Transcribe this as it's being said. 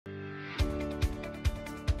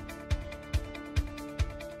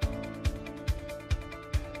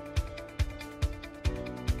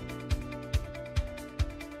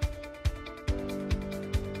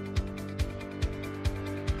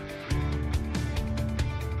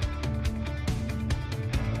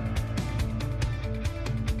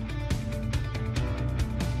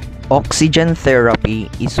Oxygen therapy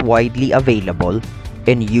is widely available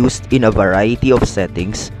and used in a variety of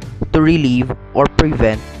settings to relieve or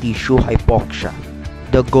prevent tissue hypoxia.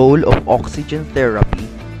 The goal of oxygen therapy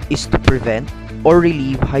is to prevent or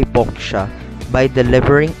relieve hypoxia by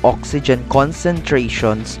delivering oxygen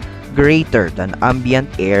concentrations greater than ambient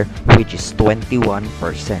air, which is 21%.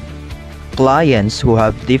 Clients who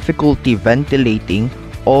have difficulty ventilating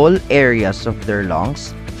all areas of their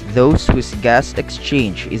lungs, those whose gas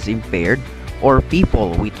exchange is impaired, or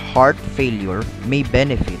people with heart failure may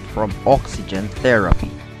benefit from oxygen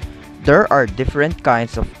therapy. There are different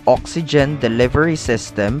kinds of oxygen delivery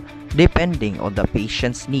system depending on the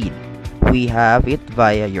patient's need. We have it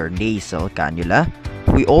via your nasal cannula.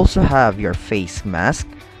 We also have your face mask.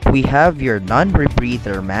 We have your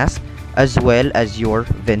non-rebreather mask as well as your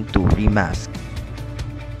Venturi mask.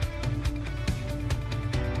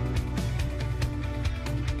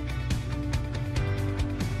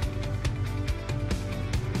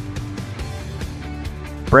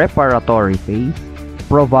 Preparatory phase: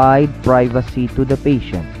 provide privacy to the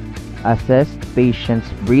patient. Assess patient's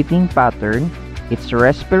breathing pattern, its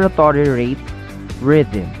respiratory rate,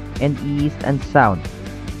 rhythm, and ease and sound.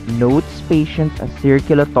 Notes patient's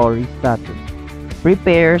circulatory status.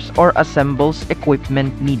 Prepares or assembles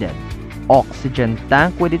equipment needed. Oxygen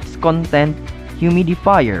tank with its content,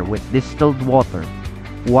 humidifier with distilled water.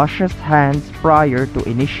 Washes hands prior to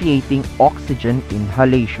initiating oxygen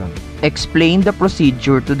inhalation. Explain the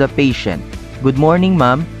procedure to the patient. Good morning,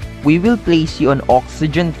 ma'am. We will place you on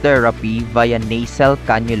oxygen therapy via nasal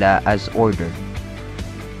cannula as ordered.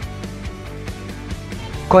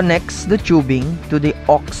 Connects the tubing to the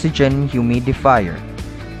oxygen humidifier.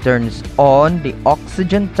 Turns on the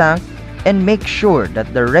oxygen tank and make sure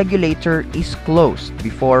that the regulator is closed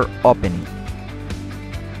before opening.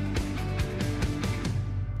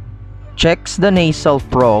 Checks the nasal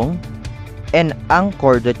prong and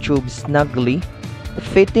anchor the tube snugly,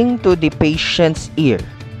 fitting to the patient's ear.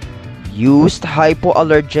 Used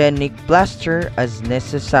hypoallergenic plaster as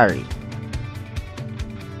necessary.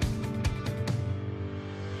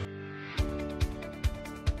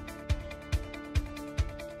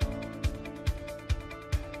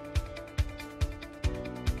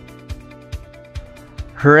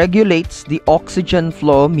 Regulates the oxygen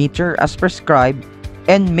flow meter as prescribed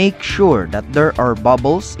and make sure that there are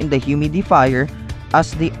bubbles in the humidifier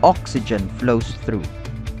as the oxygen flows through.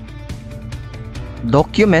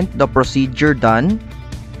 Document the procedure done.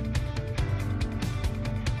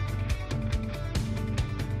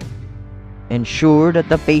 Ensure that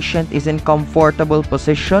the patient is in comfortable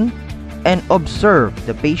position and observe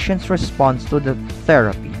the patient's response to the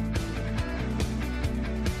therapy.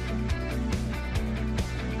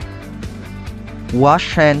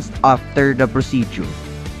 Wash hands after the procedure.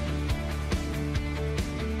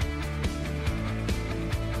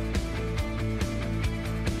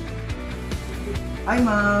 Hi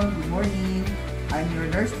ma'am, good morning. I'm your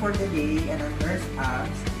nurse for the day and I'm Nurse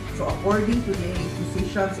Abs. So according to the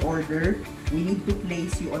physician's order, we need to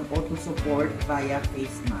place you on auto support via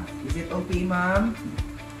face mask. Is it okay ma'am?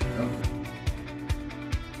 Okay.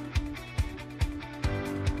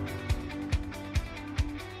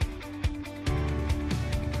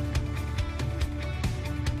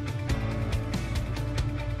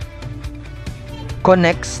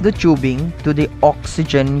 Connects the tubing to the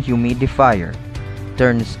oxygen humidifier.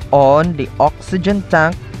 Turns on the oxygen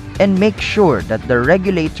tank and make sure that the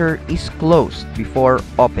regulator is closed before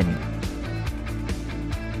opening.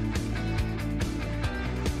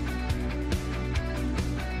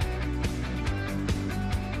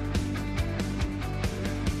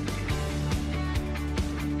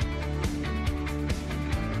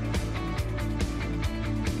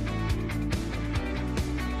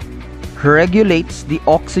 Regulates the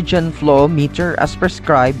oxygen flow meter as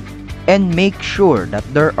prescribed and make sure that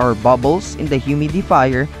there are bubbles in the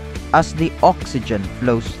humidifier as the oxygen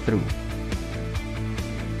flows through.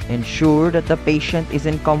 Ensure that the patient is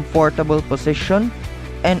in comfortable position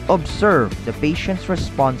and observe the patient's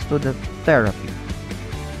response to the therapy.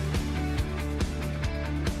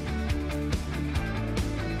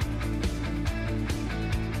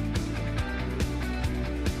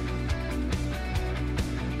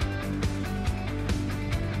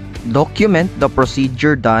 Document the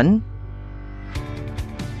procedure done.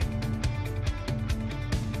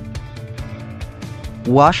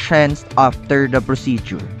 Wash hands after the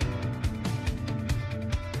procedure.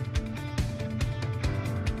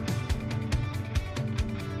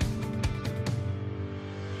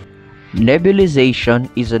 Nebulization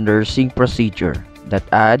is a nursing procedure that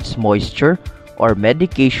adds moisture or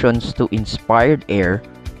medications to inspired air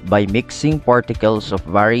by mixing particles of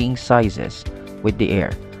varying sizes with the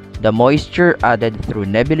air. The moisture added through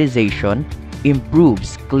nebulization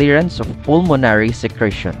improves clearance of pulmonary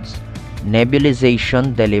secretions.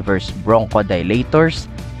 Nebulization delivers bronchodilators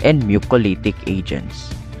and mucolytic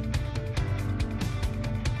agents.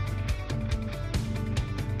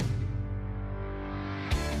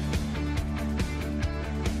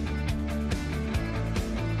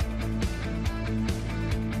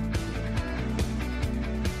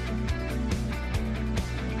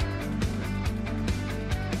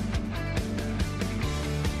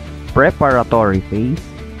 Preparatory phase,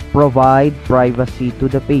 provide privacy to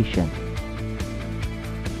the patient.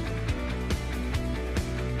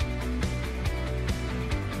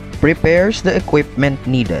 Prepares the equipment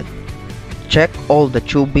needed. Check all the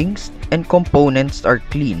tubings and components are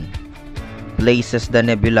clean. Places the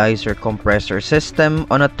nebulizer compressor system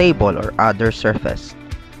on a table or other surface.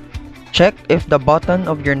 Check if the button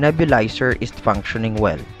of your nebulizer is functioning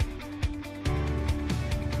well.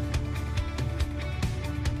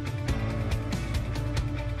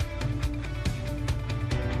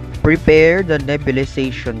 Prepare the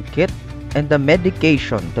nebulization kit and the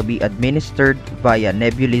medication to be administered via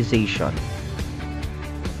nebulization.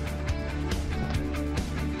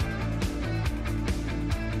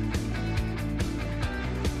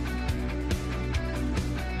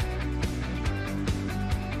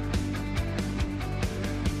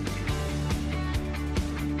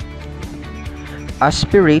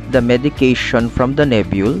 Aspirate the medication from the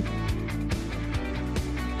nebule.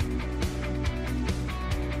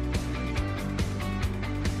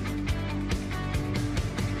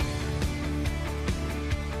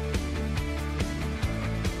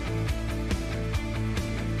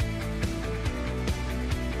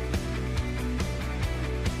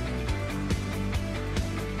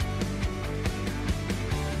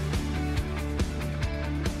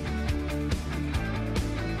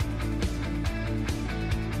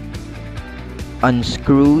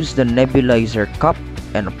 Unscrews the nebulizer cup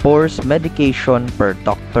and pours medication per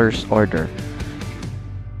doctor's order.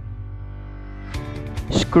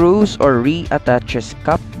 Screws or reattaches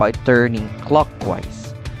cup by turning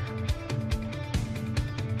clockwise.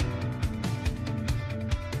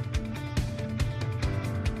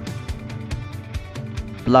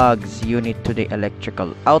 Plugs unit to the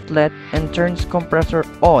electrical outlet and turns compressor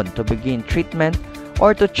on to begin treatment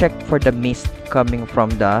or to check for the mist coming from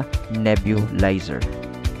the nebulizer.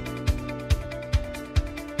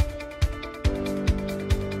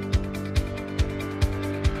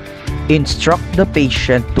 Instruct the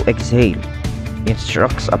patient to exhale.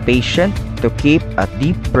 Instructs a patient to keep a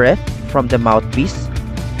deep breath from the mouthpiece.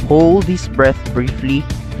 Hold this breath briefly,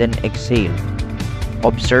 then exhale.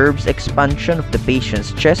 Observes expansion of the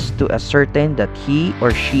patient's chest to ascertain that he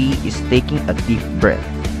or she is taking a deep breath.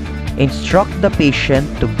 Instruct the patient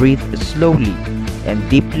to breathe slowly and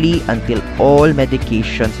deeply until all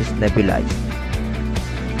medications is nebulized.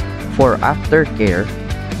 For aftercare,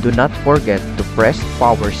 do not forget to press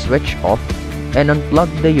power switch off and unplug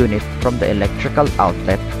the unit from the electrical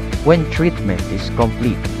outlet when treatment is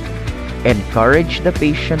complete. Encourage the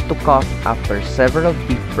patient to cough after several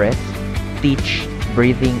deep breaths. Teach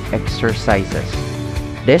breathing exercises.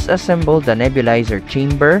 Disassemble the nebulizer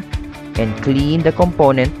chamber and clean the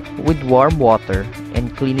component with warm water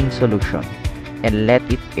and cleaning solution and let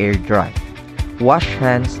it air dry. Wash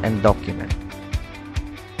hands and document.